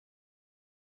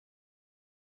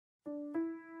The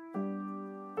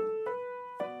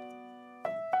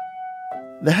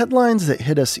headlines that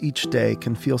hit us each day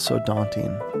can feel so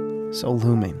daunting, so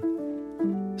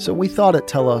looming. So we thought at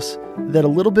Telos that a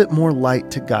little bit more light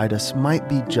to guide us might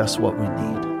be just what we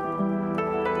need.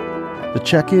 The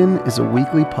Check-In is a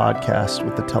weekly podcast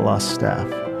with the Telos staff,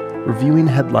 reviewing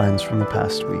headlines from the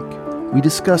past week. We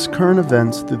discuss current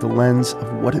events through the lens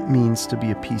of what it means to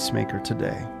be a peacemaker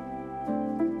today.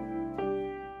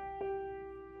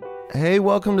 Hey,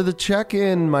 welcome to the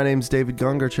Check-In. My name's David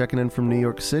Gunger, checking in from New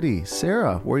York City.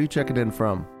 Sarah, where are you checking in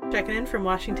from? Checking in from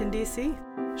Washington, D.C.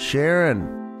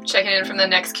 Sharon. Checking in from the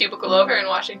next cubicle over in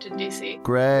Washington, D.C.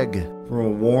 Greg. From a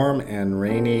warm and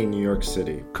rainy New York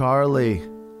City. Carly.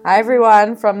 Hi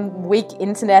everyone, from Weak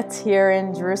Internet here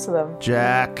in Jerusalem.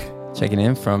 Jack. Checking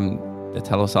in from the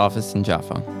Telos office in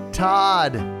Jaffa.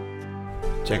 Todd.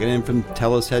 Checking in from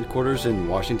Telos headquarters in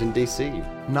Washington, D.C.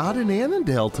 Not in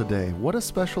Annandale today. What a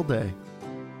special day.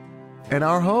 And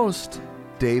our host,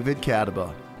 David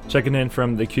Kadaba. Checking in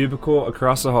from the cubicle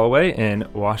across the hallway in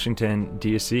Washington,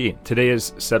 D.C. Today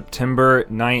is September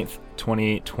 9th,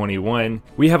 2021.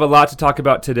 We have a lot to talk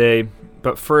about today,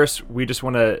 but first we just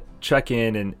want to check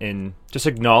in and just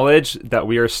acknowledge that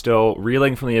we are still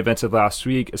reeling from the events of last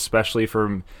week, especially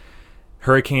from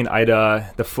Hurricane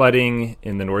Ida, the flooding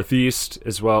in the Northeast,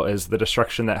 as well as the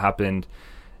destruction that happened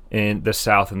in the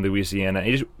South in Louisiana.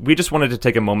 We just wanted to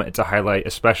take a moment to highlight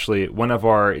especially one of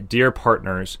our dear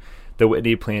partners, the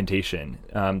Whitney Plantation.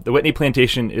 The Whitney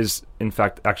Plantation is, in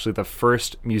fact, actually the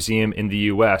first museum in the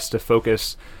U.S. to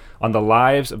focus on the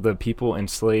lives of the people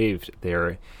enslaved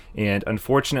there. And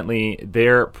unfortunately,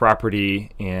 their property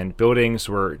and buildings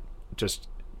were just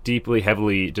deeply,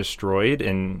 heavily destroyed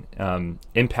and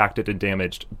impacted and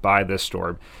damaged by this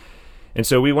storm. And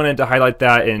so we wanted to highlight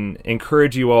that and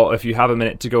encourage you all, if you have a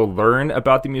minute, to go learn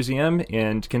about the museum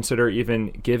and consider even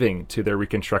giving to their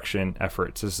reconstruction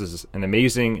efforts. This is an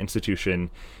amazing institution,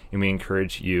 and we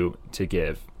encourage you to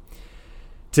give.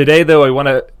 Today, though, I want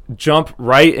to jump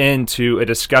right into a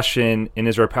discussion in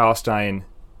Israel-Palestine.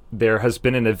 There has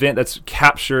been an event that's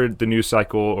captured the news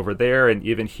cycle over there and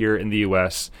even here in the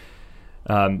U.S.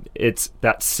 It's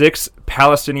that 6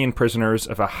 Palestinian prisoners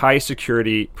of a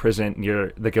high-security prison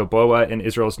near the Gilboa in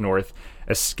Israel's north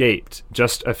escaped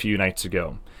just a few nights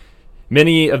ago.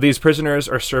 Many of these prisoners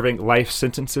are serving life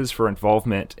sentences for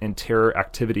involvement in terror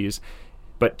activities,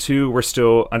 but 2 were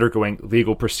still undergoing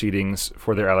legal proceedings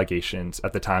for their allegations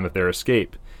at the time of their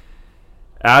escape.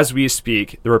 As we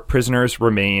speak, the prisoners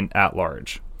remain at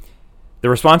large. The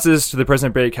responses to the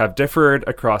prison break have differed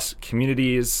across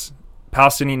communities.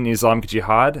 Palestinian Islamic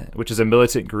Jihad, which is a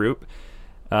militant group,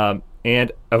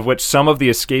 and of which some of the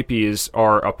escapees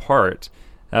are a part,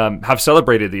 have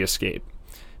celebrated the escape.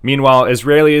 Meanwhile,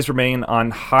 Israelis remain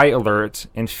on high alert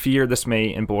and fear this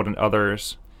may embolden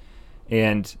others.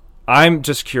 And I'm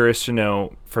just curious to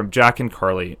know from Jack and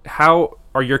Carly, how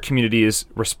are your communities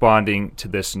responding to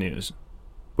this news?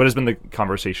 What has been the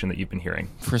conversation that you've been hearing?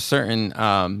 For certain,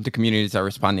 the communities are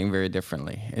responding very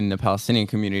differently. In the Palestinian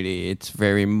community, it's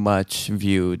very much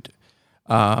viewed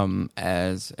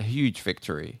as a huge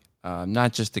victory,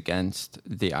 not just against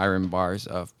the iron bars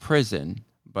of prison,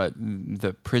 but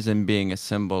the prison being a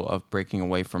symbol of breaking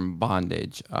away from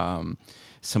bondage,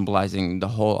 symbolizing the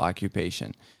whole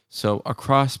occupation. So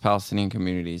across Palestinian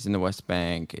communities in the West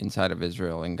Bank, inside of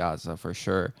Israel, in Gaza for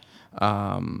sure,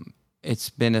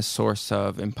 it's been a source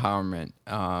of empowerment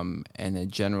and a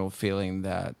general feeling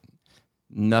that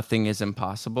nothing is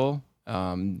impossible.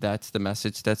 That's the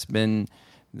message that's been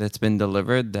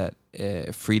delivered, that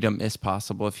freedom is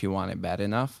possible if you want it bad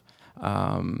enough.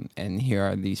 And here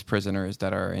are these prisoners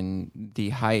that are in the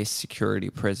highest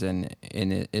security prison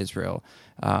in Israel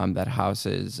that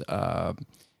houses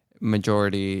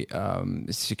majority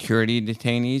security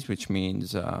detainees, which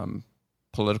means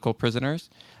political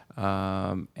prisoners.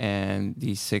 And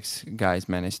these 6 guys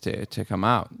managed to come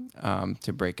out,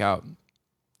 to break out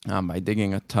by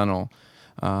digging a tunnel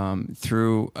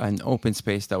through an open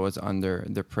space that was under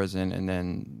the prison and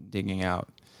then digging out.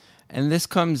 And this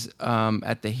comes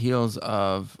at the heels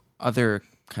of other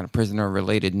kind of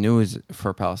prisoner-related news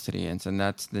for Palestinians, and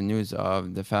that's the news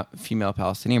of the female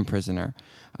Palestinian prisoner,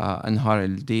 Anhar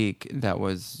al-Dik, that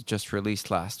was just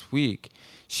released last week.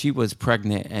 She was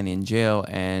pregnant and in jail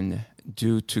and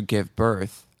due to give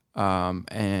birth,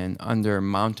 and under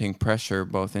mounting pressure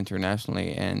both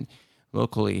internationally and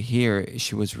locally here,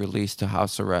 she was released to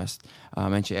house arrest,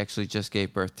 and she actually just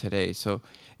gave birth today. So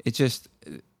it just,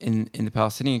 in the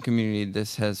Palestinian community,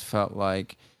 this has felt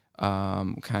like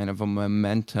kind of a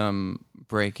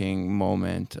momentum-breaking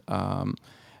moment,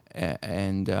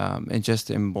 and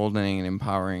just emboldening and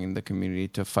empowering the community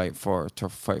to fight for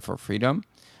freedom.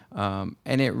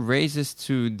 And it raises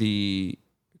to the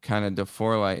kind of the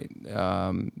forelight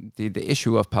the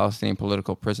issue of Palestinian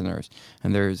political prisoners.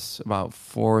 And there's about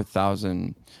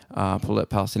 4,000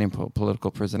 Palestinian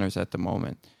political prisoners at the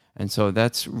moment. And so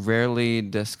that's rarely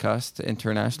discussed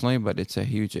internationally, but it's a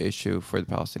huge issue for the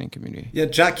Palestinian community. Yeah,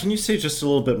 Jack, can you say just a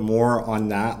little bit more on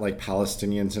that, like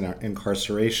Palestinians in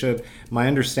incarceration? My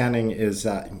understanding is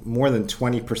that more than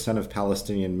 20% of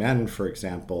Palestinian men, for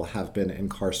example, have been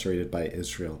incarcerated by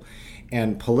Israel.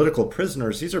 And political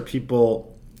prisoners, these are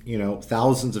people,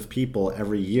 thousands of people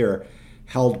every year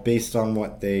held based on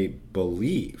what they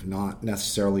believe, not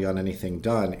necessarily on anything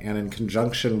done. And in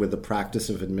conjunction with the practice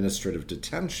of administrative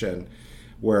detention,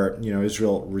 where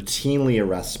Israel routinely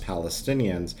arrests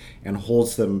Palestinians and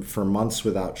holds them for months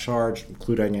without charge,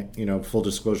 including full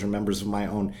disclosure, members of my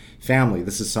own family.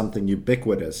 This is something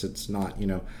ubiquitous. It's not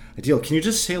ideal. Can you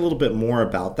just say a little bit more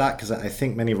about that? Because I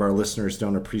think many of our listeners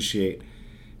don't appreciate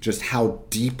just how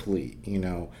deeply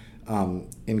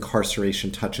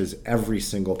incarceration touches every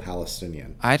single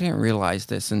Palestinian. I didn't realize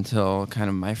this until kind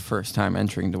of my first time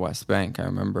entering the West Bank. I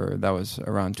remember that was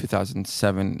around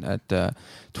 2007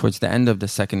 towards the end of the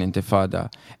Second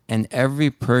Intifada. And every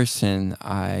person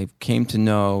I came to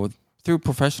know through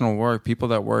professional work, people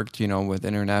that worked, with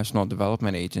international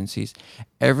development agencies,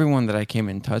 everyone that I came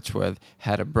in touch with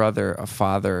had a brother, a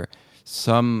father,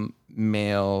 some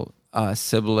male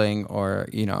sibling or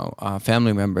a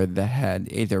family member that had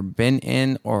either been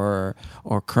in or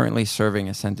currently serving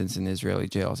a sentence in Israeli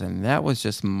jails, and that was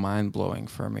just mind-blowing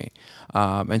for me.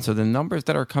 And so the numbers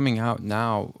that are coming out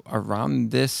now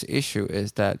around this issue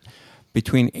is that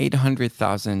between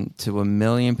 800,000 to 1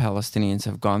 million Palestinians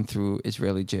have gone through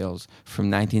Israeli jails from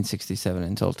 1967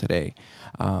 until today.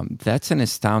 That's an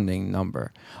astounding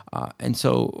number. And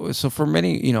so for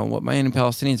many, what many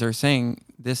Palestinians are saying,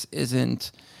 this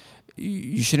isn't.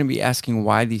 You shouldn't be asking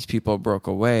why these people broke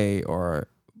away,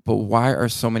 but why are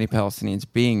so many Palestinians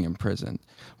being imprisoned?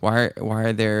 Why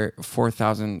are there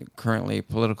 4,000 currently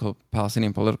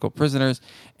Palestinian political prisoners,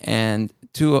 and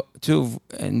the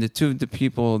two of the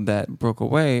people that broke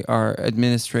away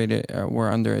were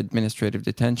under administrative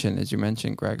detention, as you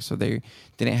mentioned, Greg. So they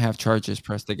didn't have charges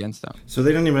pressed against them. So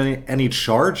they don't even have any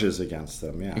charges against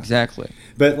them. Yeah, exactly.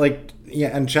 But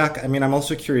and Jack, I'm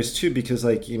also curious too, because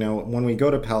when we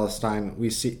go to Palestine, we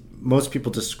see most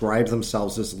people describe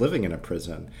themselves as living in a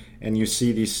prison, and you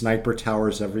see these sniper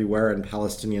towers everywhere, and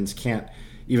Palestinians can't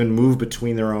even move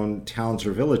between their own towns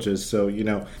or villages. So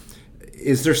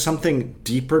is there something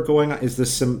deeper going on? Is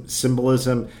this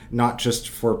symbolism not just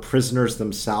for prisoners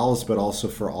themselves, but also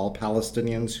for all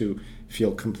Palestinians who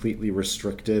feel completely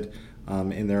restricted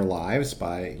in their lives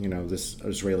by this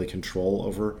Israeli control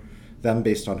over them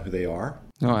based on who they are?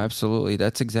 No, absolutely.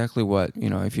 That's exactly what,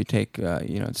 if you take,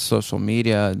 social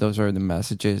media, those are the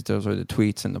messages, those are the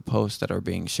tweets and the posts that are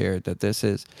being shared, that this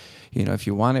is, if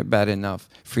you want it bad enough,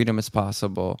 freedom is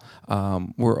possible.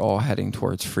 We're all heading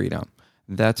towards freedom.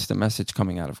 That's the message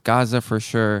coming out of Gaza for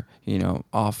sure,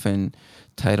 often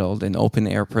titled an open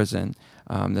air prison.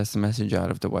 That's the message out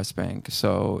of the West Bank.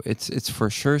 So it's for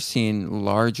sure seen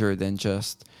larger than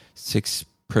just 6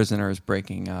 prisoners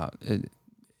breaking out.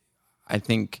 I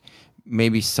think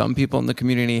maybe some people in the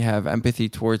community have empathy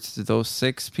towards those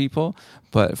 6 people,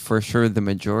 but for sure the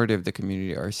majority of the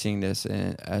community are seeing this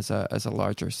as a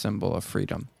larger symbol of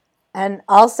freedom. And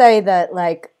I'll say that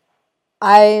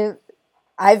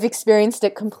I've experienced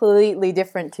it completely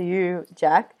different to you,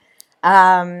 Jack.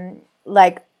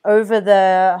 Over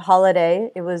the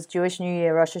holiday, it was Jewish New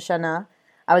Year, Rosh Hashanah.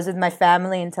 I was with my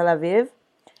family in Tel Aviv.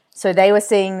 So they were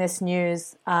seeing this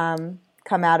news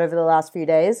come out over the last few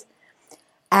days.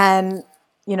 And,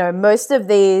 most of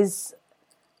these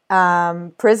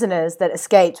prisoners that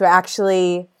escaped were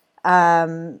actually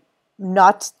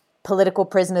not political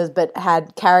prisoners, but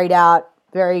had carried out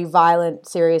very violent,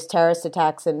 serious terrorist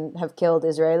attacks and have killed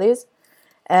Israelis.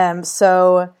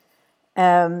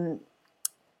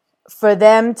 For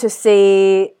them to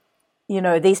see,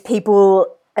 these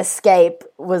people escape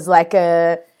was like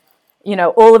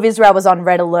all of Israel was on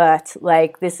red alert.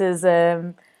 Like, this is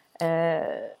a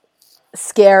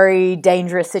scary,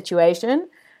 dangerous situation.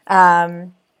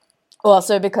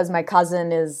 Also because my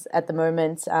cousin is at the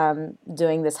moment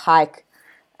doing this hike.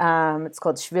 It's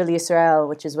called Shvil Yisrael,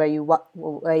 which is where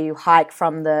you hike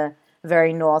from the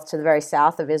very north to the very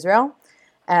south of Israel,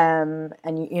 and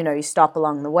you stop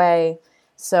along the way.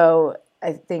 So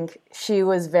I think she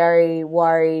was very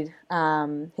worried.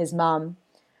 His mum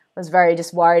was very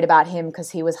just worried about him because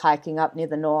he was hiking up near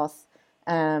the north,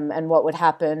 and what would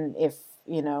happen if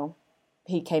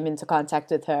he came into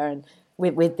contact with her and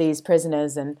with these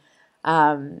prisoners. And,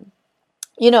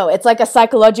 it's like a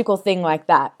psychological thing like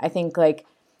that. I think like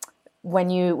when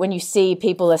you see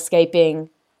people escaping,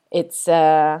 it's,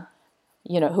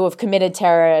 who have committed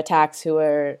terror attacks, who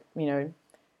are,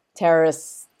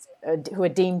 terrorists, who are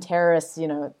deemed terrorists,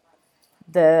 the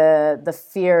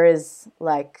fear is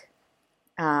like,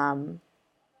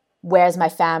 where's my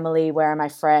family? Where are my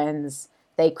friends?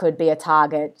 They could be a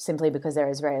target simply because they're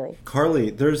Israeli. Carly,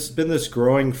 there's been this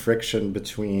growing friction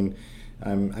between,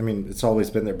 it's always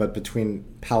been there, but between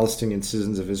Palestinian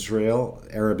citizens of Israel,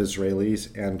 Arab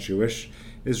Israelis, and Jewish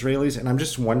Israelis. And I'm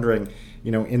just wondering,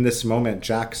 in this moment,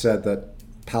 Jack said that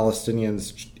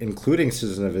Palestinians, including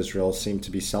citizens of Israel, seem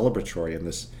to be celebratory in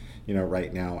this,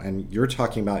 right now. And you're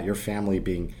talking about your family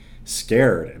being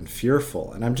scared and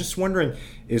fearful. And I'm just wondering,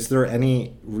 is there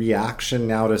any reaction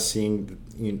now to seeing,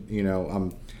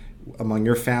 among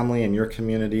your family and your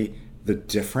community, the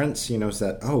difference, is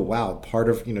that, oh, wow, part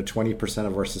of, 20%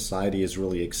 of our society is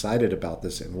really excited about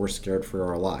this and we're scared for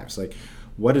our lives. Like,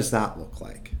 what does that look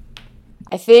like?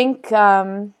 I think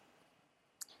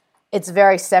it's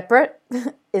very separate.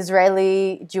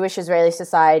 Jewish Israeli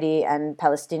society and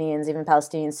Palestinians, even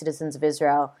Palestinian citizens of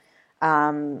Israel,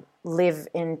 live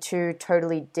in two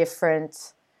totally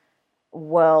different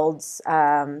worlds,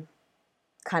 kind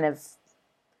of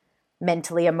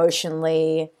mentally,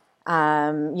 emotionally,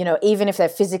 even if they're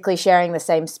physically sharing the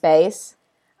same space,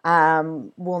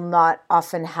 will not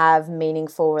often have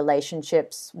meaningful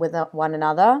relationships with one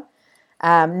another.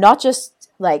 Not just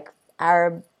like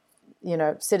Arab,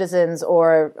 citizens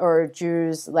or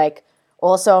Jews, like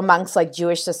also amongst like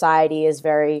Jewish society is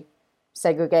very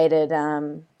segregated.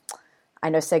 I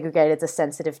know segregated is a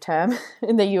sensitive term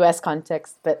in the US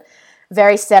context, but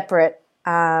very separate.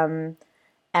 And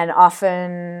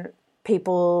often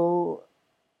people,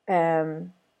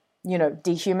 dehumanize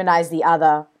the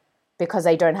other because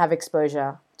they don't have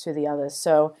exposure to the others.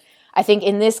 So I think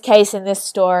in this case, in this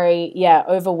story,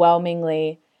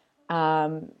 overwhelmingly,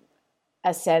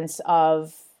 a sense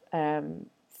of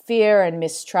fear and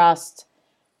mistrust,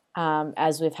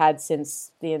 as we've had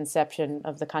since the inception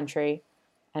of the country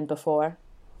and before.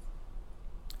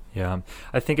 Yeah,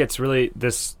 I think it's really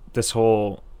this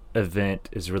whole event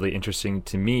is really interesting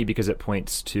to me because it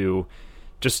points to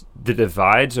just the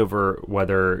divides over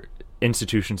whether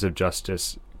institutions of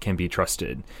justice can be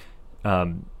trusted.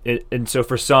 And so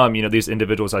for some, these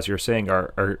individuals, as you're saying,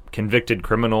 are convicted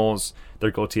criminals. They're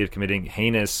guilty of committing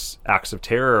heinous acts of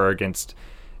terror against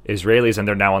Israelis, and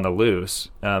they're now on the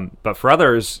loose. But for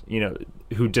others,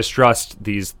 who distrust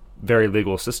these very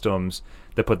legal systems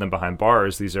that put them behind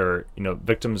bars, these are,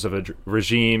 victims of a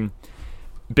regime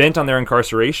bent on their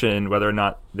incarceration, whether or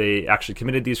not they actually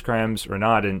committed these crimes or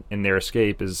not, and their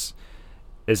escape is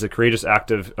a courageous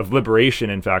act of liberation.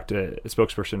 In fact, a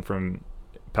spokesperson from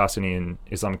Palestinian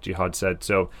Islamic Jihad said.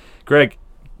 So, Greg,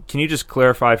 can you just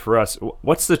clarify for us,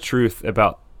 what's the truth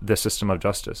about the system of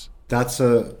justice? That's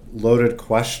a loaded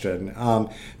question.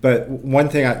 But one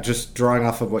thing, just drawing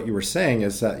off of what you were saying,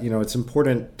 is that, it's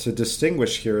important to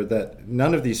distinguish here that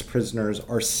none of these prisoners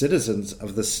are citizens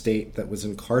of the state that was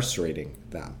incarcerating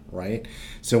them, right?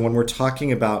 So when we're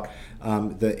talking about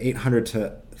the 800 to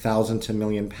 1,000 to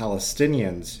million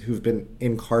Palestinians who've been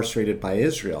incarcerated by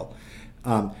Israel,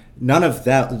 none of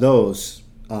those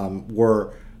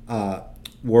were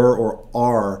or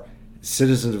are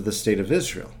citizens of the state of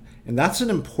Israel. And that's an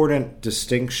important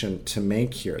distinction to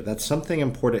make here. That's something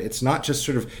important. It's not just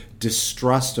sort of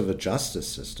distrust of a justice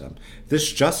system.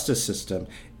 This justice system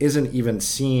isn't even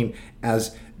seen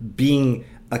as being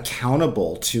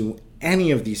accountable to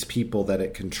any of these people that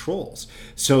it controls.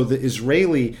 So the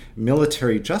Israeli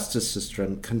military justice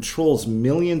system controls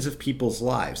millions of people's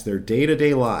lives, their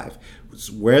day-to-day life,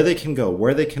 where they can go,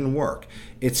 where they can work.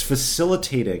 It's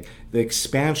facilitating the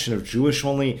expansion of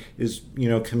Jewish-only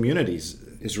communities,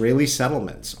 Israeli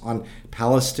settlements on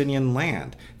Palestinian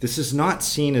land. This is not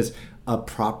seen as a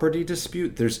property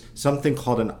dispute. There's something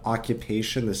called an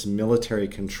occupation, this military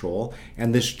control,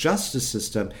 and this justice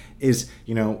system is,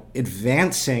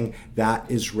 advancing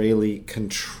that Israeli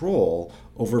control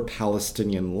over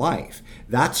Palestinian life.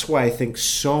 That's why I think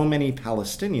so many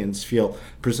Palestinians feel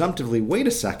presumptively, wait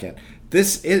a second,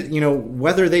 this is,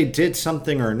 whether they did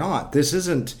something or not, this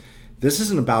isn't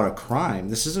about a crime.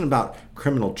 This isn't about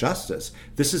criminal justice.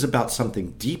 This is about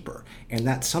something deeper. And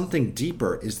that something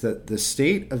deeper is that the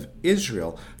state of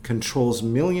Israel controls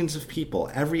millions of people,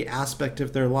 every aspect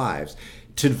of their lives,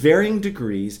 to varying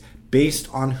degrees based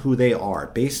on who they are,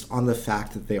 based on the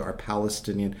fact that they are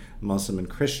Palestinian, Muslim, and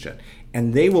Christian.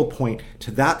 And they will point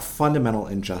to that fundamental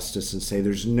injustice and say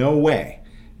there's no way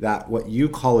that what you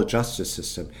call a justice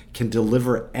system can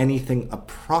deliver anything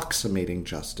approximating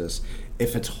justice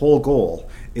if its whole goal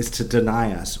is to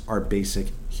deny us our basic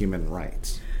human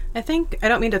rights. I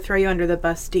don't mean to throw you under the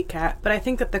bus, DCAT, but I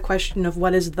think that the question of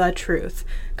what is the truth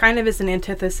kind of is an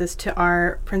antithesis to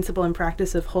our principle and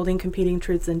practice of holding competing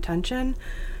truths in tension,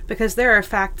 because there are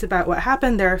facts about what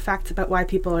happened, there are facts about why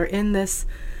people are in this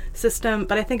system,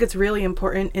 but I think it's really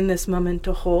important in this moment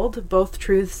to hold both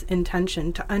truths in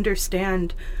tension, to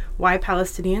understand why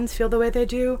Palestinians feel the way they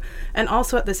do, and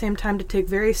also at the same time to take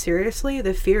very seriously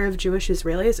the fear of Jewish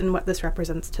Israelis and what this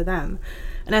represents to them.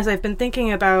 And as I've been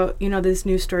thinking about, these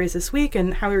news stories this week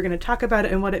and how we're going to talk about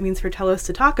it and what it means for Telos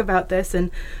to talk about this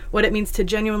and what it means to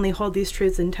genuinely hold these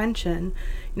truths in tension,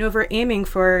 if we're aiming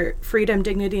for freedom,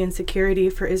 dignity, and security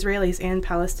for Israelis and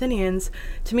Palestinians,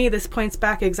 to me, this points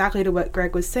back exactly to what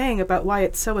Greg was saying about why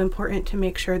it's so important to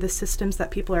make sure the systems that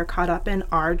people are caught up in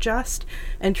are just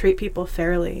and treat people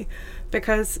fairly.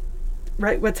 Because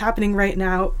what's happening right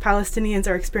now, Palestinians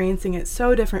are experiencing it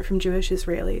so different from Jewish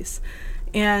Israelis.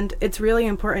 And it's really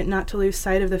important not to lose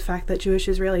sight of the fact that Jewish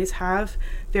Israelis have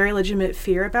very legitimate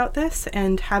fear about this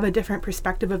and have a different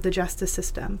perspective of the justice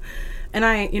system. And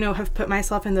I, have put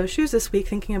myself in those shoes this week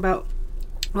thinking about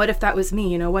what if that was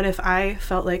me? What if I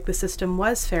felt like the system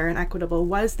was fair and equitable,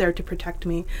 was there to protect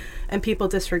me, and people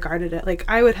disregarded it? Like,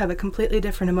 I would have a completely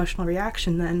different emotional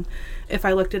reaction then if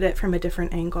I looked at it from a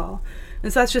different angle.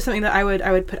 And so that's just something that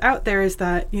I would put out there, is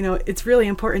that, it's really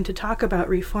important to talk about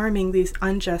reforming these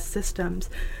unjust systems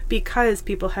because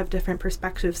people have different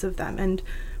perspectives of them. And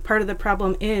part of the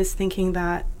problem is thinking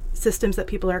that systems that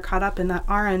people are caught up in that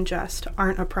are unjust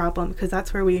aren't a problem, because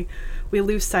that's where we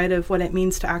lose sight of what it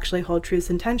means to actually hold truths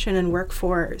in tension and work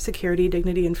for security,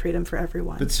 dignity, and freedom for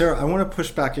everyone. But Sarah, I want to push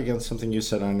back against something you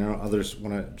said. I know others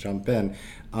want to jump in.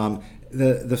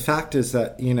 The fact is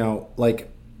that,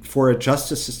 for a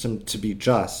justice system to be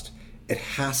just, it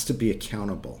has to be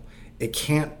accountable. It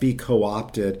can't be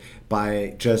co-opted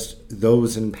by just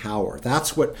those in power.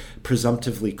 That's what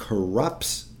presumptively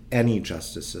corrupts any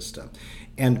justice system.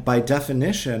 And by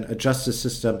definition, a justice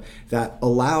system that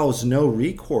allows no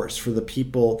recourse for the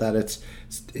people that it's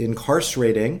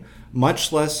incarcerating,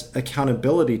 much less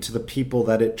accountability to the people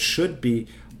that it should be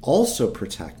also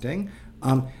protecting,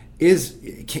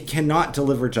 cannot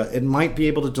deliver justice. It might be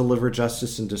able to deliver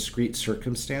justice in discrete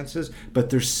circumstances, but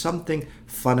there's something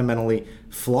fundamentally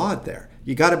flawed there.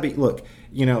 You got to be, look,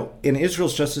 in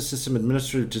Israel's justice system,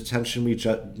 administrative detention,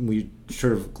 we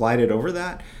sort of glided over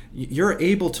that. You're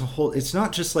able to hold, it's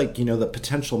not just like, the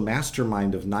potential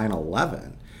mastermind of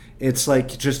 9/11. It's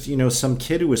like just, some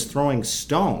kid who was throwing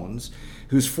stones,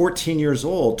 who's 14 years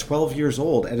old, 12 years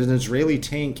old, at an Israeli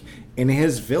tank in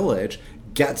his village,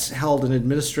 gets held in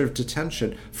administrative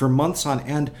detention for months on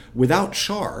end without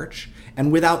charge and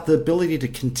without the ability to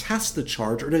contest the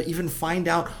charge or to even find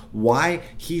out why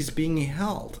he's being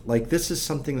held. Like, this is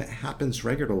something that happens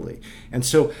regularly. And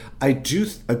so I do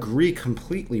agree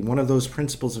completely. One of those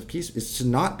principles of peace is to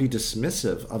not be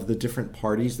dismissive of the different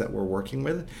parties that we're working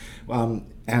with,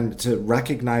 and to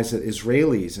recognize that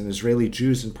Israelis and Israeli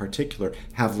Jews in particular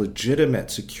have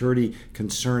legitimate security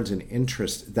concerns and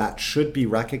interests that should be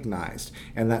recognized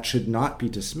and that should not be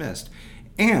dismissed.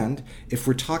 And if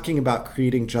we're talking about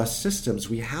creating just systems,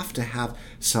 we have to have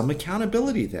some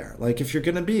accountability there. Like, if you're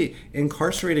going to be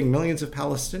incarcerating millions of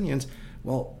Palestinians,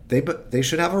 well, they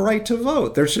should have a right to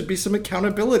vote. There should be some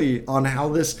accountability on how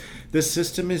this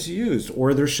system is used,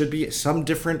 or there should be some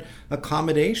different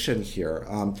accommodation here.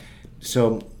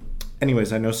 So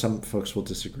anyways, I know some folks will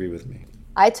disagree with me.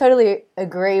 I totally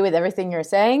agree with everything you're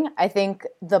saying. I think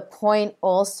the point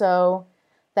also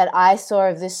that I saw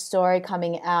of this story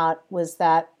coming out was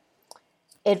that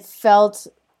it felt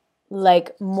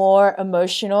like more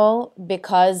emotional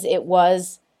because it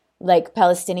was like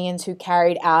Palestinians who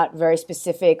carried out very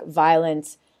specific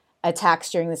violent attacks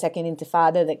during the Second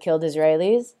Intifada that killed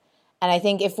Israelis. And I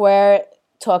think if we're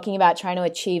talking about trying to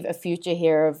achieve a future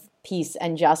here of peace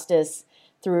and justice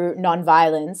through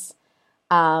nonviolence,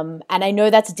 and I know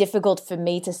that's difficult for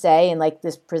me to say in like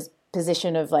this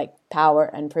position of like power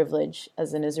and privilege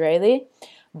as an Israeli,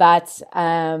 but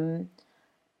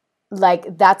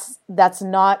like that's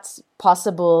not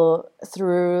possible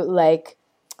through like,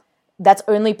 that's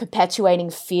only perpetuating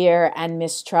fear and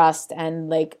mistrust and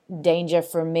like danger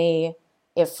for me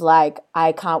if like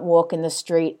I can't walk in the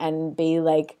street and be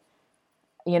like,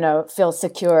 feel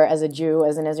secure as a Jew,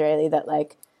 as an Israeli, that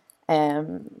like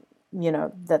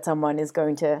that someone is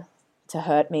going to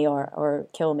hurt me or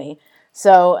kill me.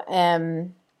 So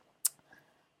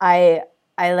I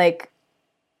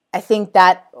think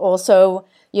that also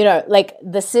like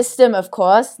the system, of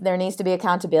course, there needs to be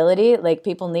accountability. Like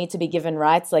people need to be given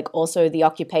rights. Like also the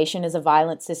occupation is a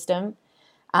violent system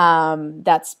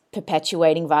that's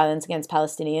perpetuating violence against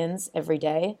Palestinians every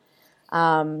day,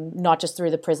 not just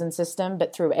through the prison system,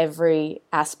 but through every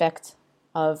aspect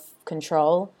of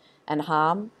control and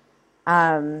harm.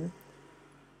 But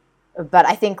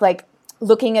I think like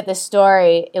looking at this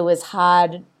story, it was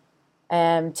hard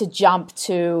to jump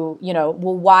to,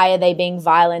 well, why are they being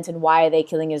violent and why are they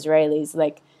killing Israelis?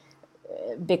 Like,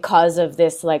 because of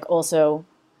this, like, also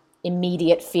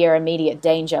immediate fear, immediate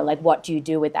danger. Like, what do you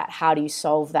do with that? How do you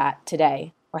solve that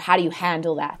today? Or how do you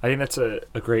handle that? I think that's a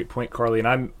great point, Carly.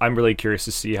 And I'm really curious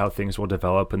to see how things will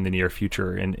develop in the near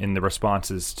future in the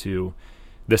responses to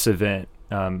this event.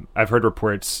 I've heard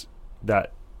reports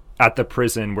that at the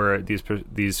prison where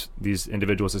these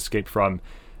individuals escaped from,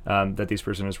 that these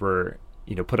prisoners were,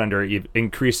 put under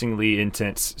increasingly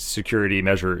intense security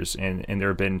measures, and there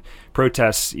have been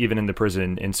protests even in the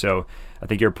prison. And so I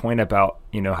think your point about,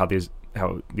 how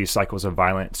these cycles of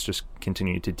violence just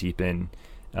continue to deepen,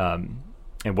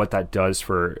 and what that does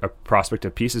for a prospect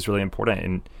of peace is really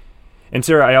important. And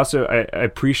Sarah, I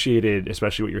appreciated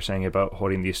especially what you're saying about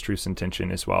holding these truths in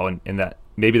tension as well, and that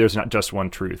maybe there's not just one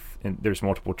truth, and there's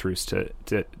multiple truths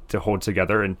to hold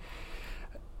together. And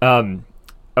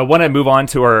I want to move on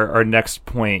to our next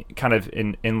point, kind of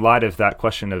in light of that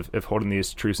question of holding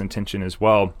these truths in tension as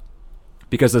well,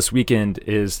 because this weekend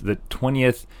is the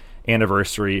 20th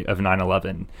anniversary of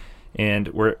 9/11, and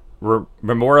we're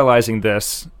memorializing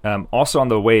this also on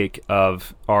the wake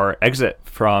of our exit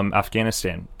from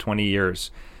Afghanistan, 20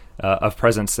 years of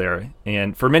presence there.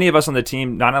 And for many of us on the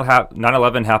team,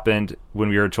 9/11 happened when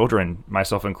we were children,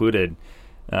 myself included,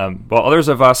 while others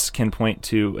of us can point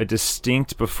to a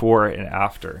distinct before and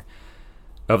after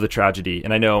of the tragedy.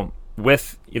 And I know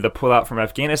with the pullout from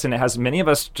Afghanistan, it has many of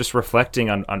us just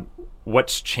reflecting on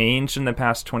what's changed in the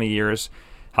past 20 years.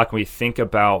 How can we think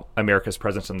about America's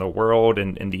presence in the world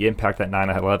and the impact that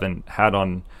 9/11 had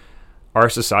on our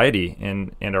society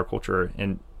and our culture?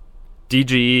 And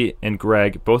DG and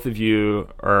Greg, both of you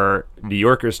are New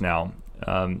Yorkers now.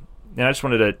 And I just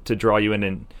wanted to draw you in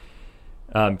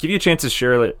and give you a chance to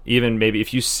share, even maybe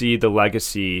if you see the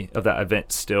legacy of that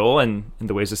event still and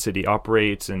the ways the city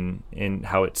operates and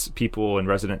how its people and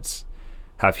residents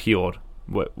have healed.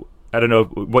 I don't know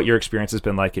what your experience has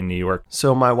been like in New York.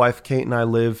 So my wife, Kate, and I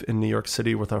live in New York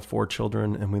City with our 4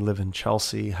 children, and we live in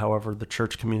Chelsea. However, the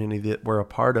church community that we're a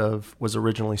part of was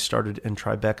originally started in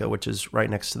Tribeca, which is right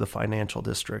next to the financial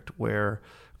district where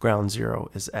Ground Zero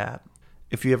is at.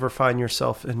 If you ever find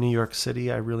yourself in New York City,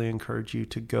 I really encourage you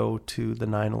to go to the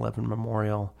 9/11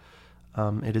 Memorial.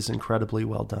 It is incredibly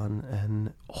well done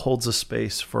and holds a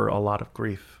space for a lot of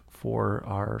grief for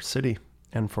our city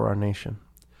and for our nation.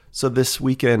 So this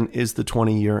weekend is the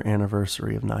 20-year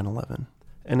anniversary of 9/11,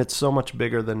 and it's so much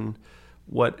bigger than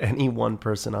what any one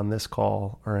person on this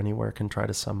call or anywhere can try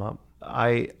to sum up.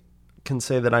 I can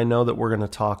say that I know that we're going to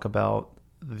talk about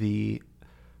the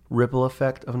ripple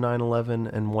effect of 9/11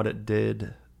 and what it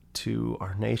did to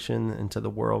our nation and to the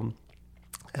world.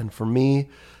 And for me,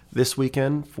 this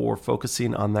weekend, for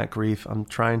focusing on that grief, I'm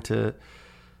trying to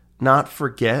not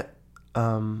forget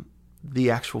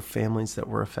the actual families that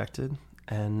were affected,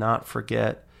 and not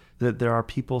forget that there are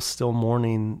people still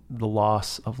mourning the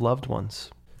loss of loved ones.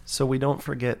 So we don't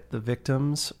forget the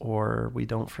victims, or we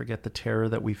don't forget the terror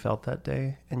that we felt that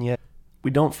day. And yet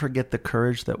we don't forget the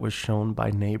courage that was shown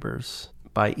by neighbors,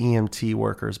 by EMT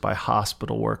workers, by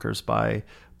hospital workers, by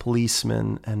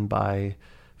policemen, and by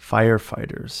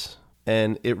firefighters.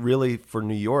 And it really, for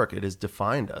New York, it has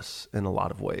defined us in a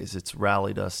lot of ways. It's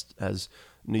rallied us as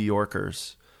New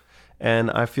Yorkers.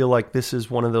 And I feel like this is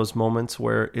one of those moments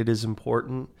where it is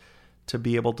important to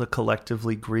be able to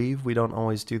collectively grieve. We don't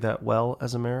always do that well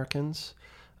as Americans.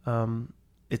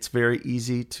 It's very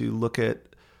easy to look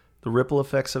at the ripple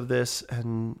effects of this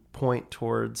and point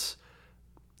towards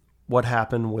what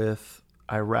happened with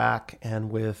Iraq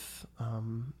and with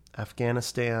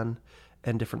Afghanistan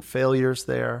and different failures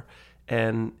there.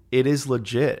 And it is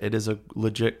legit. It is a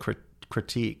legit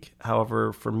critique.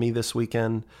 However, for me this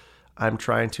weekend, I'm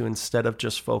trying to, instead of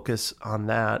just focus on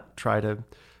that, try to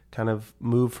kind of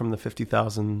move from the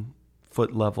 50,000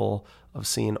 foot level of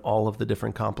seeing all of the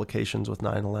different complications with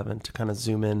 9/11 to kind of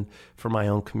zoom in for my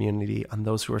own community on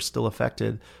those who are still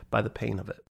affected by the pain of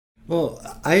it. Well,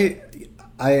 I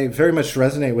very much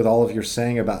resonate with all that you're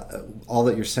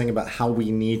saying about how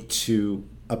we need to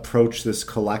approach this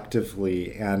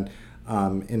collectively, and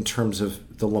in terms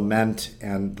of the lament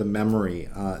and the memory.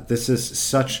 This is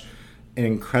such an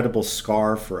incredible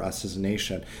scar for us as a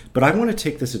nation. But I want to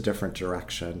take this a different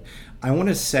direction. I want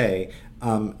to say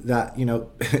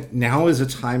that, now is a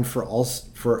time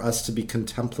for us to be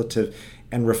contemplative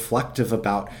and reflective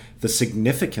about the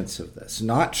significance of this,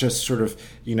 not just sort of,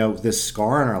 this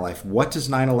scar in our life. What does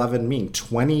 9/11 mean?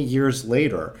 20 years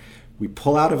later, we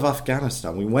pull out of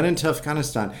Afghanistan. We went into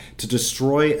Afghanistan to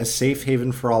destroy a safe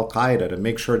haven for Al-Qaeda, to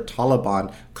make sure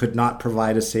Taliban could not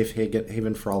provide a safe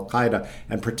haven for Al-Qaeda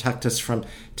and protect us from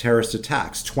terrorist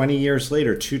attacks. 20 years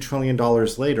later, $2 trillion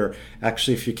later,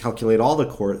 actually, if you calculate all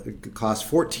the costs,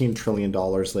 $14 trillion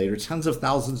later, tens of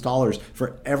thousands of dollars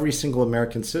for every single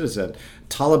American citizen.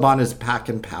 Taliban is back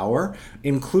in power,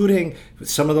 including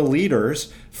some of the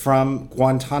leaders from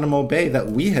Guantanamo Bay that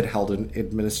we had held in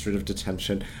administrative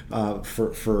detention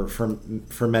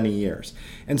for many years.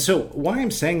 And so why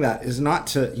I'm saying that is not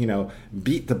to,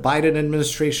 beat the Biden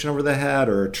administration over the head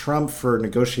or Trump for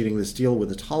negotiating this deal with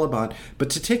the Taliban, but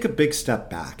to take a big step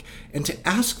back and to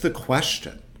ask the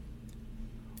question,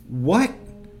 what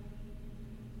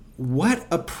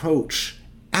approach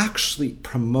actually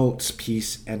promotes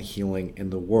peace and healing in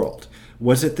the world?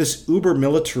 Was it this uber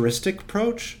militaristic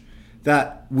approach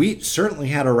that we certainly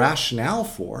had a rationale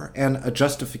for and a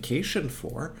justification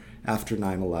for after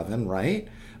 9/11, right?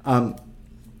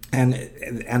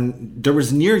 And there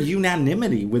was near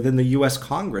unanimity within the U.S.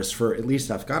 Congress for at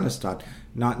least Afghanistan,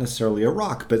 not necessarily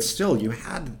Iraq, but still you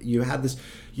had this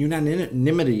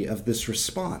unanimity of this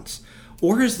response.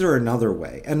 Or is there another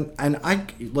way? And I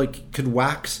could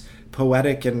wax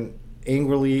poetic and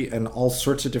angrily and all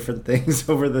sorts of different things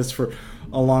over this for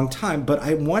a long time, but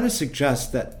I want to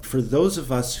suggest that for those of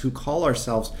us who call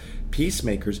ourselves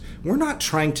peacemakers, we're not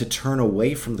trying to turn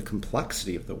away from the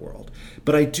complexity of the world.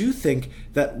 But I do think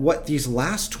that what these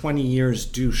last 20 years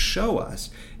do show us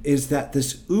is that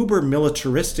this uber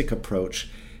militaristic approach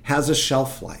has a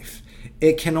shelf life.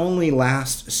 It can only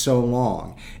last so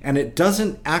long, and it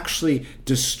doesn't actually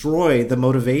destroy the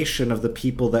motivation of the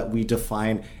people that we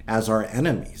define as our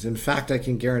enemies. In fact, I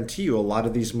can guarantee you a lot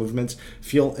of these movements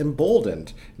feel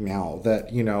emboldened now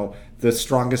that, the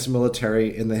strongest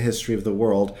military in the history of the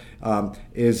world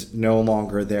is no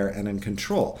longer there and in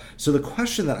control. So the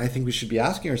question that I think we should be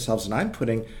asking ourselves, and I'm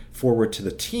putting forward to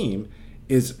the team,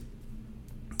 is,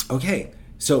 okay,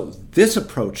 so this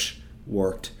approach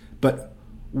worked, but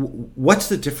what's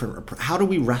the different approach? How do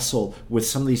we wrestle with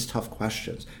some of these tough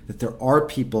questions? That there are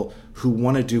people who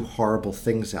want to do horrible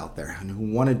things out there and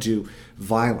who want to do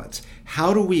violence.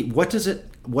 What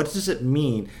does it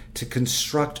mean to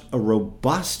construct a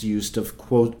robust use of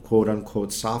quote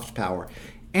unquote soft power?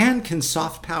 And can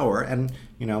soft power, and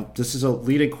this is a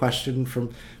leading question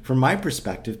from my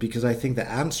perspective, because I think the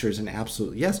answer is an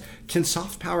absolute yes. Can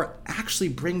soft power actually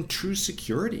bring true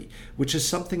security, which is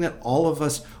something that all of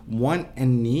us want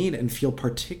and need and feel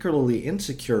particularly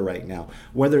insecure right now?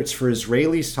 Whether it's for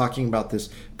Israelis talking about this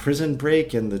prison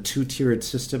break and the two-tiered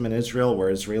system in Israel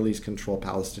where Israelis control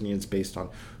Palestinians based on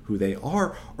who they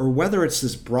are, or whether it's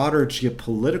this broader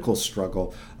geopolitical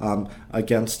struggle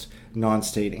against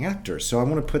non-state actors. So I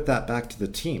want to put that back to the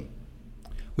team.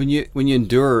 When you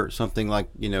endure something like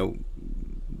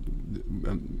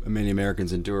many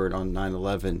Americans endured on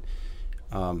 9/11,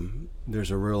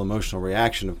 there's a real emotional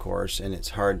reaction, of course, and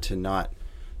it's hard to not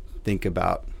think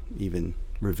about even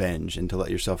revenge and to let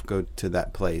yourself go to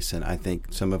that place. And I think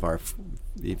some of our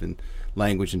even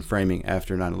language and framing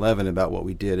after 9/11 about what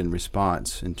we did in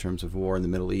response in terms of war in the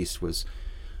Middle East was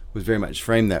very much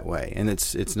framed that way. And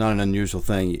it's not an unusual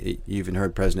thing. You even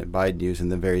heard President Biden using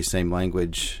the very same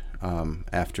language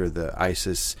after the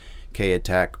ISIS-K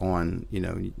attack on,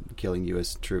 killing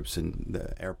U.S. troops in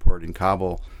the airport in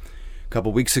Kabul a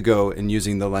couple weeks ago, and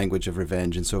using the language of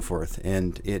revenge and so forth.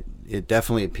 And it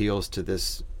definitely appeals to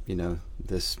this,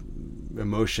 this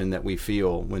emotion that we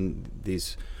feel when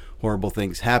these horrible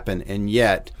things happen. And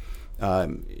yet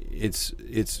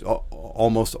it's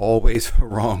almost always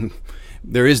wrong.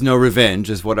 There is no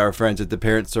revenge, is what our friends at the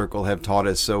Parent Circle have taught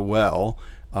us so well.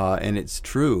 And it's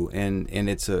true, and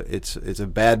it's a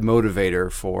bad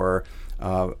motivator for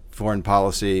foreign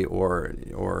policy or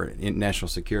national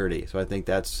security. So I think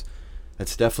that's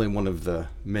definitely one of the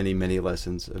many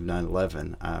lessons of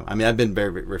 9/11. I've been very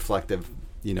reflective,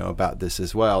 about this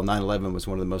as well. 9/11 was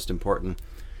one of the most important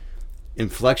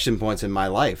inflection points in my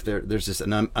life. There's just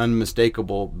an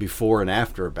unmistakable before and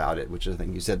after about it, which I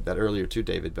think you said that earlier too,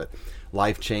 David. But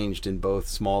life changed in both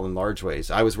small and large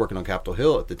ways. I was working on Capitol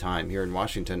Hill at the time here in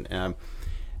Washington, and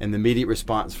the immediate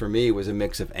response for me was a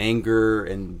mix of anger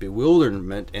and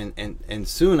bewilderment, and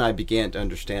soon I began to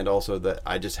understand also that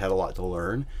I just had a lot to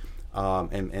learn,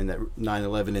 and that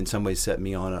 9/11 in some ways set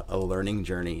me on a learning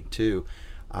journey too.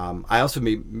 I also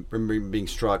remember being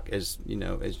struck, as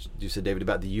you said, David,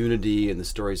 about the unity and the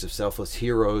stories of selfless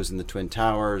heroes in the Twin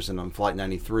Towers and on Flight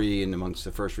 93 and amongst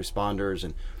the first responders.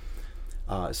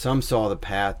 And some saw the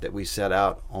path that we set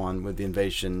out on with the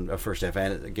invasion of first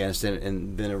Afghanistan,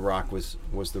 and then Iraq was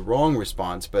the wrong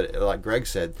response. But like Greg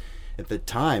said, at the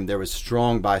time there was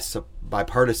strong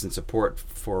bipartisan support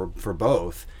for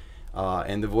both.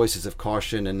 And the voices of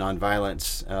caution and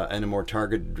nonviolence and a more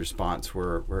targeted response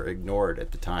were ignored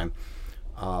at the time.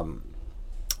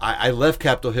 I left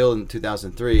Capitol Hill in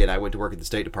 2003, and I went to work at the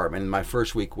State Department. And my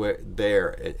first week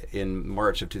there in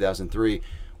March of 2003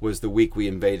 was the week we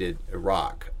invaded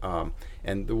Iraq.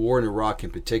 And the war in Iraq in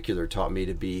particular taught me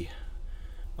to be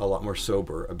a lot more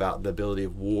sober about the ability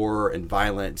of war and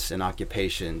violence and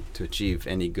occupation to achieve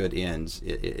any good ends.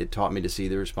 It taught me to see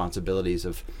the responsibilities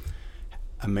of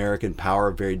American power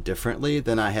very differently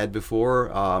than I had before,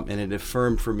 and it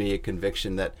affirmed for me a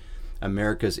conviction that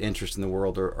America's interests in the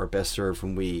world are best served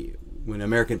when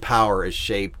American power is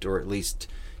shaped, or at least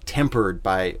tempered,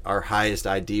 by our highest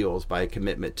ideals, by a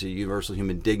commitment to universal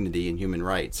human dignity and human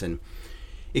rights. And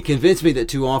it convinced me that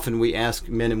too often we ask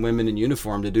men and women in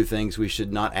uniform to do things we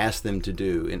should not ask them to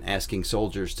do, in asking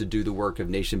soldiers to do the work of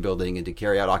nation building and to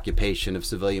carry out occupation of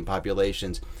civilian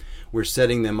populations. We're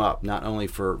setting them up not only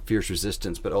for fierce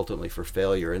resistance, but ultimately for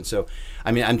failure. And so,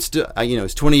 I mean, I'm still,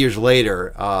 it's 20 years later,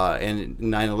 and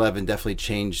 9/11 definitely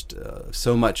changed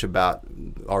so much about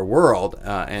our world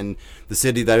and the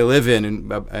city that I live in,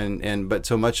 but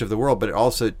so much of the world. But it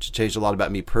also changed a lot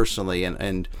about me personally,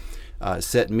 and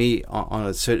set me on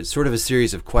a sort of a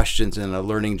series of questions and a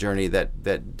learning journey that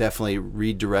definitely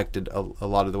redirected a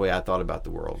lot of the way I thought about the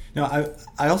world.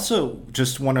 I also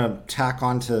just want to tack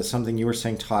on to something you were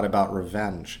saying, Todd, about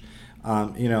revenge.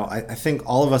 I think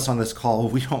all of us on this call,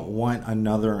 we don't want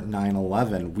another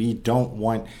 9/11. We don't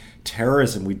want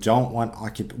terrorism. We don't want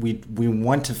we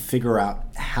want to figure out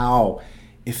how,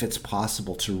 if it's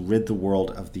possible, to rid the world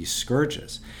of these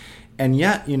scourges. And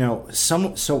yet,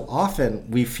 so often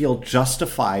we feel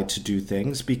justified to do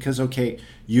things because, okay,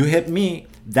 you hit me,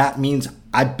 that means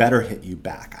I better hit you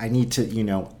back. I need to hit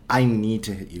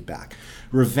you back.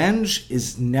 Revenge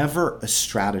is never a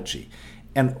strategy.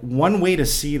 And one way to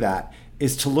see that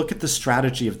is to look at the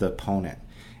strategy of the opponent.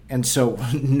 And so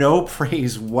no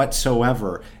praise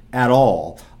whatsoever at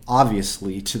all,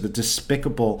 obviously, to the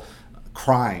despicable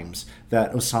crimes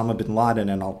that Osama bin Laden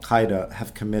and Al-Qaeda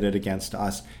have committed against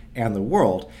us and the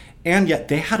world. And yet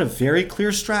they had a very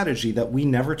clear strategy that we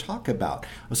never talk about.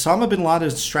 Osama bin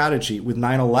Laden's strategy with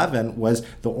 9/11 was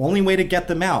the only way to get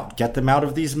them out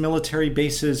of these military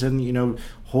bases and,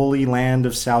 holy land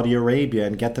of Saudi Arabia,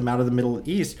 and get them out of the Middle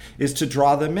East, is to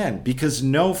draw them in, because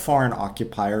no foreign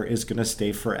occupier is going to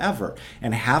stay forever.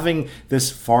 And having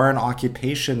this foreign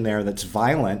occupation there that's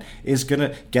violent is going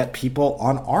to get people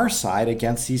on our side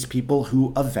against these people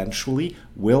who eventually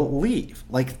will leave.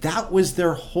 Like, that was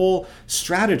their whole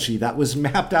strategy that was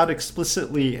mapped out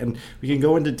explicitly, and we can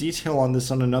go into detail on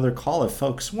this on another call if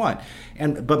folks want.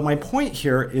 But my point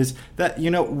here is that,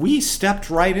 we stepped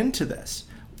right into this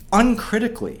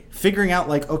uncritically, figuring out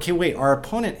okay, wait, our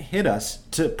opponent hit us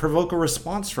to provoke a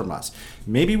response from us.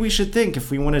 Maybe we should think, if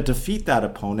we want to defeat that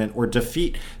opponent or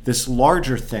defeat this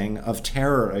larger thing of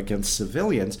terror against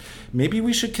civilians, maybe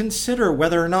we should consider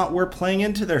whether or not we're playing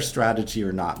into their strategy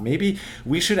or not. Maybe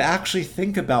we should actually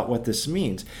think about what this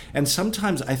means. And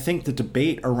sometimes I think the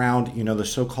debate around, the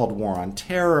so-called war on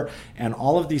terror and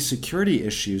all of these security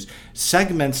issues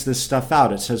segments this stuff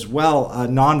out. It says, well, a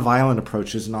nonviolent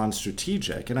approach is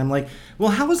non-strategic. And I'm like,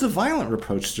 well, how is a violent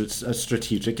approach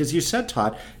strategic? As you said,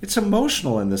 Todd, it's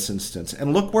emotional in this instance.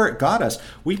 And look where it got us.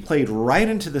 We played right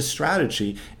into this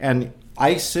strategy, and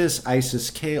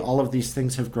ISIS-K, all of these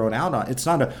things have grown out on. It's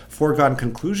not a foregone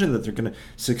conclusion that they're going to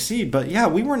succeed, but yeah,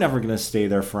 we were never going to stay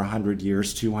there for 100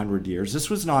 years, 200 years. This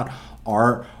was not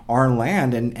our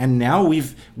land, and now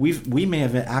we may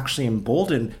have actually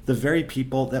emboldened the very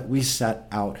people that we set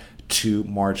out to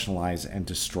marginalize and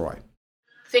destroy.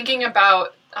 Thinking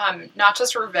about not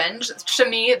just revenge, to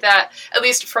me, that at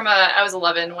least I was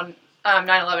 11 when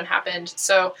 9/11 happened,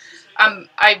 so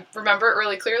I remember it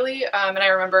really clearly, and I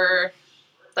remember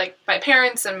my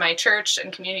parents and my church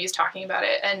and communities talking about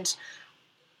it, and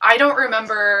I don't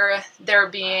remember there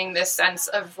being this sense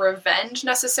of revenge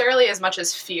necessarily as much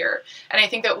as fear. And I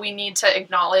think that we need to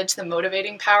acknowledge the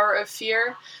motivating power of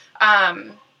fear,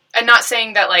 and not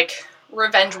saying that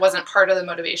revenge wasn't part of the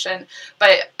motivation,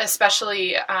 but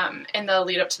especially in the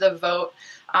lead up to the vote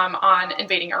on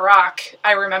invading Iraq,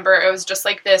 I remember it was just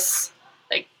this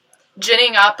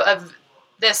ginning up of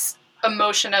this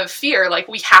emotion of fear.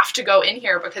 We have to go in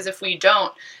here, because if we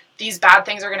don't, these bad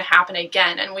things are going to happen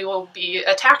again, and we will be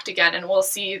attacked again, and we'll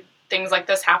see things like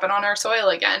this happen on our soil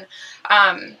again.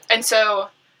 And so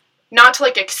not to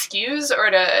like excuse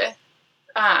or to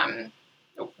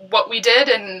what we did,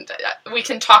 and we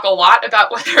can talk a lot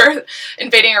about whether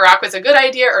invading Iraq was a good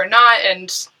idea or not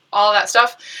and all of that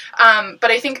stuff.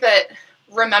 But I think that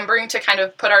remembering to kind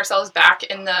of put ourselves back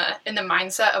in the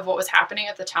mindset of what was happening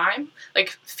at the time, like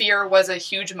fear was a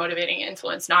huge motivating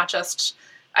influence, not just,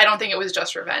 I don't think it was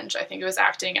just revenge. I think it was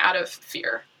acting out of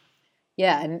fear.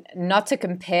 Yeah, and not to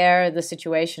compare the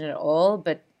situation at all,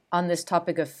 but on this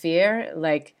topic of fear,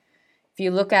 like if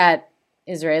you look at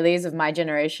Israelis of my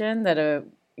generation that are,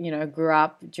 grew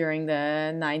up during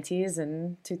the 90s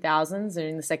and 2000s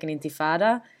during the Second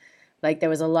Intifada, like there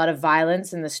was a lot of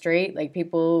violence in the street. Like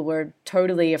people were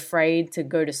totally afraid to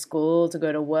go to school, to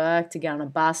go to work, to get on a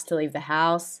bus, to leave the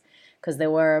house, because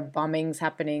there were bombings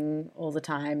happening all the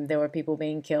time. There were people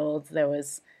being killed. There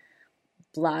was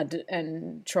blood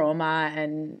and trauma.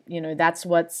 And, that's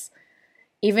what's,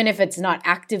 even if it's not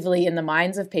actively in the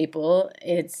minds of people,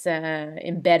 it's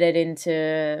embedded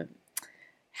into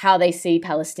how they see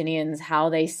Palestinians, how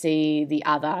they see the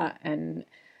other. And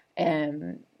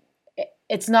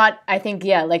it's not, I think,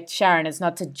 like Sharon, it's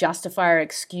not to justify or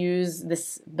excuse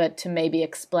this, but to maybe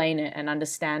explain it and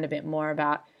understand a bit more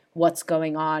about what's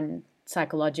going on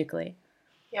psychologically.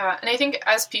 Yeah, and I think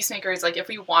as peacemakers, like if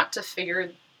we want to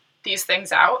figure these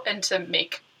things out and to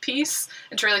make peace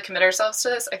and to really commit ourselves to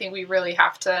this, I think we really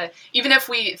have to, even if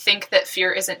we think that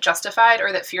fear isn't justified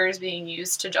or that fear is being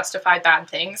used to justify bad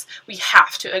things, we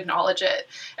have to acknowledge it.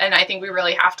 And I think we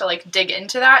really have to like dig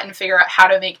into that and figure out how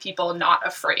to make people not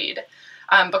afraid.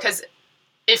 Because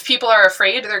if people are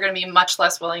afraid, they're going to be much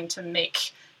less willing to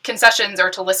make concessions or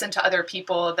to listen to other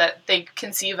people that they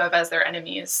conceive of as their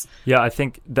enemies. Yeah, I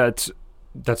think that's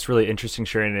really interesting,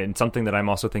 Sharon, and something that I'm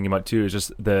also thinking about too is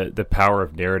just the power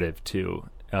of narrative too.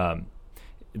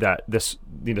 That this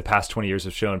the past 20 years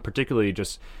have shown, particularly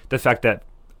just the fact that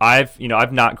I've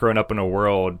not grown up in a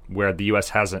world where the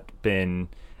U.S. hasn't been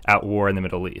at war in the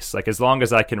Middle East. Like as long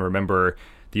as I can remember,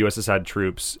 the U.S. has had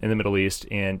troops in the Middle East,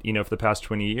 and for the past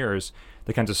 20 years,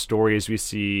 the kinds of stories we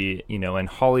see, in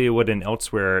Hollywood and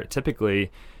elsewhere,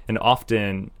 typically and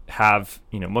often have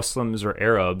Muslims or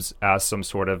Arabs as some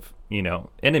sort of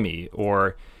enemy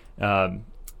or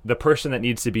the person that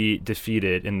needs to be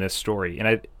defeated in this story. And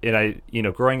I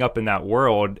growing up in that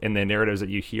world and the narratives that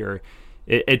you hear,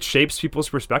 it shapes people's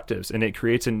perspectives and it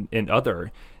creates an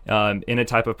other in a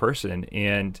type of person.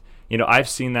 And I've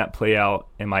seen that play out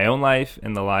in my own life,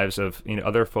 in the lives of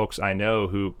other folks I know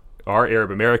who are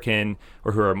Arab American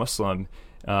or who are Muslim,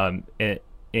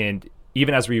 and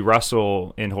even as we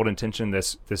wrestle and hold in tension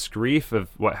this grief of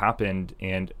what happened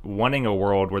and wanting a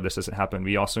world where this doesn't happen,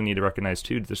 we also need to recognize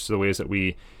too just the ways that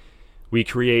we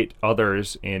create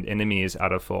others and enemies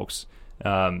out of folks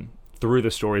through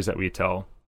the stories that we tell.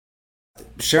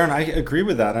 Sharon, I agree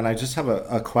with that, and I just have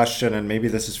a question, and maybe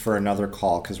this is for another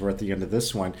call because we're at the end of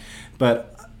this one,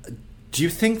 but do you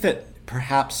think that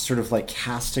perhaps sort of like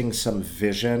casting some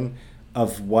vision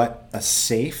of what a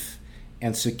safe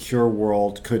and secure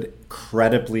world could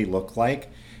credibly look like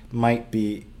might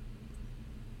be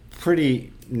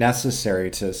pretty necessary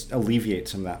to alleviate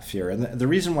some of that fear? And the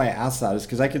reason why I ask that is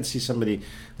because I can see somebody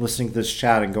listening to this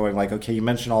chat and going like, okay, you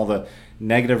mentioned all the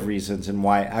negative reasons and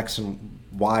why X and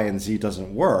Y and Z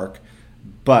doesn't work,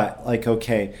 but like,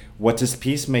 okay, what does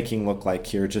peacemaking look like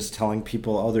here? Just telling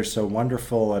people, oh, they're so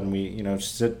wonderful, and we,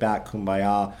 sit back,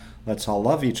 kumbaya, let's all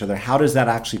love each other. How does that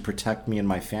actually protect me and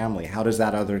my family? How does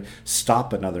that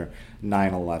stop another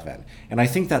 9/11? And I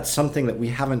think that's something that we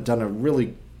haven't done a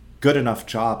really good enough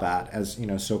job at as,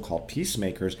 so-called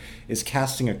peacemakers, is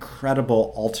casting a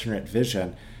credible alternate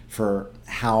vision for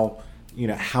how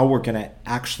we're going to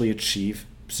actually achieve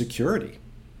security.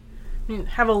 I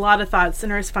have a lot of thoughts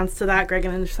in response to that, Greg,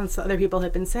 and in response to other people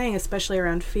have been saying, especially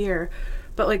around fear.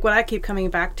 But like what I keep coming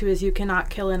back to is you cannot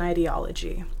kill an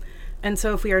ideology. And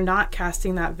so if we are not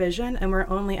casting that vision and we're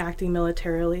only acting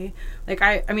militarily, like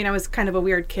I was kind of a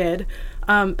weird kid,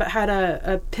 but had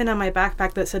a pin on my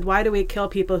backpack that said, why do we kill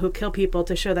people who kill people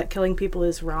to show that killing people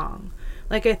is wrong?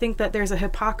 Like, I think that there's a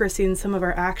hypocrisy in some of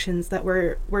our actions that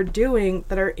we're doing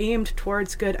that are aimed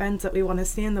towards good ends that we want to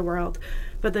see in the world,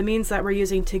 but the means that we're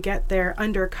using to get there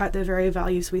undercut the very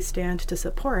values we stand to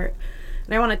support.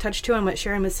 And I want to touch too on what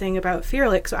Sharon was saying about fear.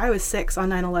 Like, so I was 6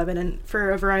 on 9/11, and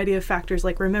for a variety of factors,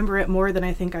 like remember it more than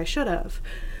I think I should have.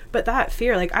 But that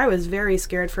fear, like I was very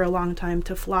scared for a long time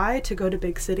to fly, to go to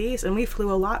big cities, and we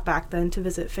flew a lot back then to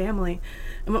visit family.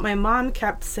 And what my mom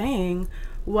kept saying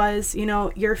was,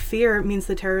 your fear means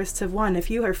the terrorists have won. If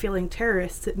you are feeling terror,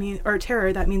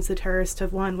 that means the terrorists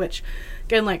have won, which,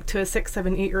 again, like to a 6,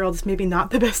 7, 8-year-old is maybe not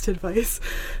the best advice.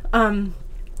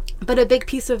 But a big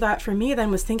piece of that for me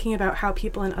then was thinking about how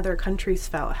people in other countries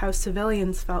felt, how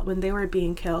civilians felt when they were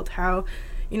being killed, how,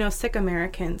 Sikh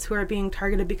Americans who are being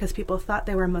targeted because people thought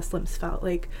they were Muslims felt.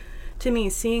 Like, to me,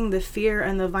 seeing the fear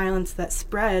and the violence that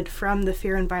spread from the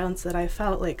fear and violence that I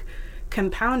felt, like,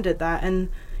 compounded that. And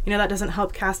that doesn't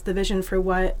help cast the vision for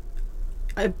what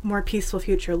a more peaceful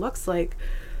future looks like.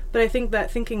 But I think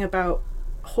that thinking about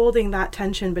holding that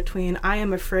tension between I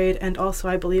am afraid and also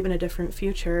I believe in a different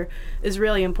future is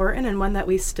really important, and one that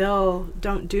we still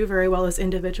don't do very well as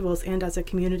individuals and as a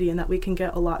community, and that we can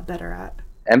get a lot better at.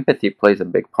 Empathy plays a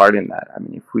big part in that. I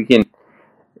mean, if we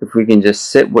can just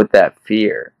sit with that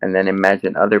fear and then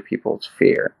imagine other people's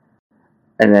fear,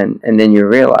 and then you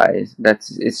realize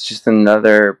it's just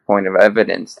another point of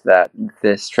evidence that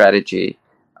this strategy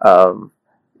of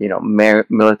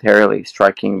militarily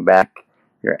striking back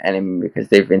your enemy because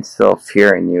they've instilled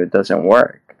fear in you doesn't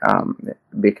work,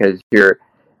 because you're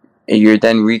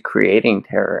then recreating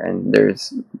terror. And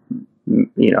there's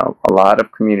a lot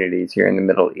of communities here in the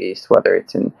Middle East, whether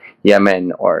it's in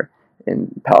Yemen or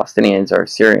in Palestinians or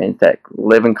Syrians, that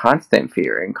live in constant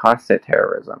fear and constant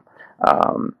terrorism.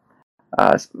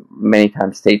 Many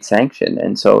times state sanctioned,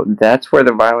 and so that's where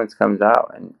the violence comes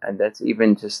out, and that's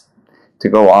even just to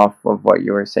go off of what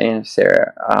you were saying,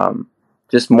 Sarah,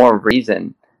 just more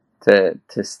reason to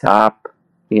stop,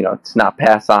 to not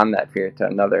pass on that fear to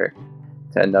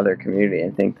another community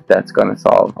and think that that's going to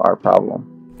solve our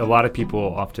problem. A lot of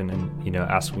people often,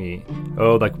 ask me,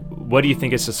 what do you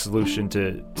think is the solution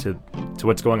to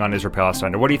what's going on in Israel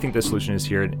Palestine, or what do you think the solution is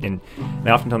here? And I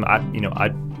often tell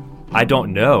them, I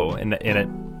don't know, and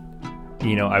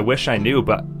I wish I knew,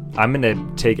 but I'm going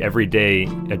to take every day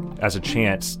as a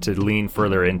chance to lean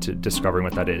further into discovering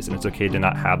what that is, and it's okay to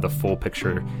not have the full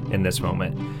picture in this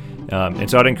moment. And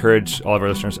so I'd encourage all of our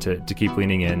listeners to keep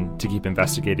leaning in, to keep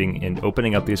investigating and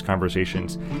opening up these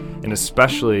conversations, and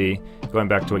especially, going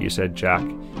back to what you said, Jack,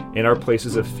 in our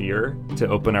places of fear, to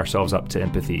open ourselves up to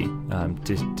empathy,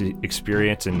 to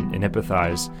experience and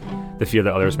empathize the fear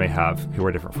that others may have who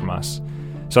are different from us.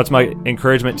 So that's my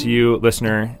encouragement to you,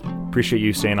 listener. Appreciate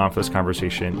you staying on for this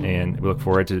conversation, and we look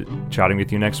forward to chatting with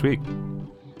you next week.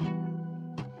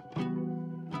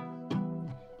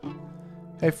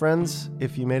 Hey friends,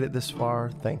 if you made it this far,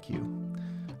 thank you.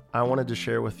 I wanted to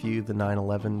share with you the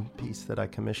 9/11 piece that I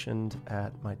commissioned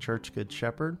at my church, Good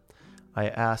Shepherd. I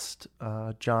asked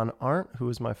John Arndt, who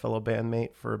is my fellow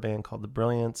bandmate for a band called The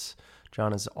Brilliance.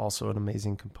 John is also an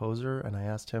amazing composer, and I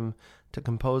asked him to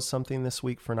compose something this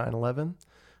week for 9/11.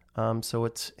 So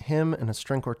it's him and a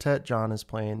string quartet. John is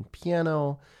playing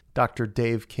piano, Dr.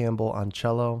 Dave Campbell on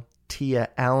cello, Tia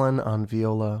Allen on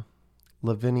viola,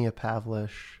 Lavinia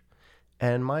Pavlish,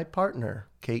 and my partner,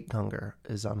 Kate Gunger,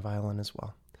 is on violin as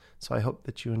well. So I hope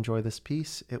that you enjoy this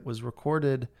piece. It was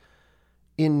recorded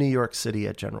in New York City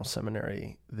at General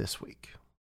Seminary this week.